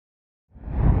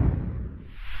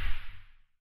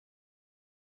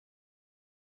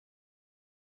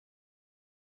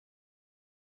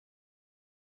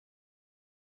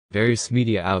Various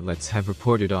media outlets have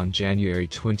reported on January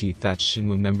 20 that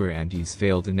Shinhwa member Andy's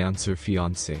veiled announcer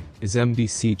fiancé is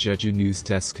MBC Jeju news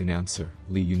desk announcer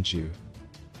Lee Eun Joo.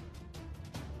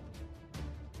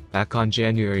 Back on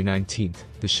January 19,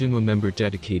 the Shinhwa member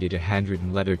dedicated a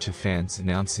handwritten letter to fans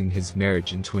announcing his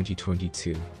marriage in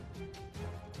 2022.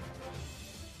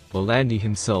 While Andy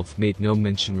himself made no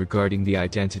mention regarding the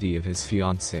identity of his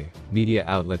fiancée, media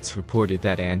outlets reported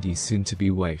that Andy's soon-to-be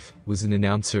wife was an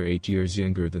announcer 8 years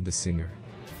younger than the singer.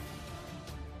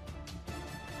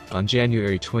 On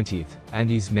January 20,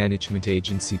 Andy's management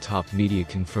agency Top Media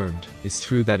confirmed it's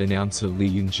true that announcer Lee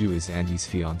Eun Joo is Andy's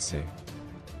fiancée.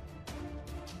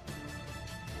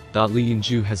 Lee Eun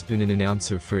Joo has been an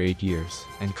announcer for 8 years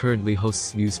and currently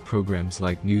hosts news programs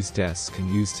like News Desk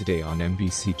and News Today on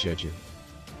MBC Jeju.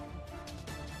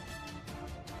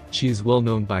 She is well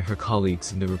known by her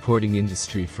colleagues in the reporting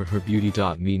industry for her beauty.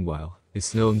 Meanwhile,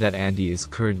 it's known that Andy is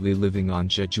currently living on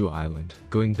Jeju Island,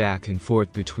 going back and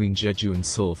forth between Jeju and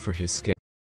Seoul for his schedule.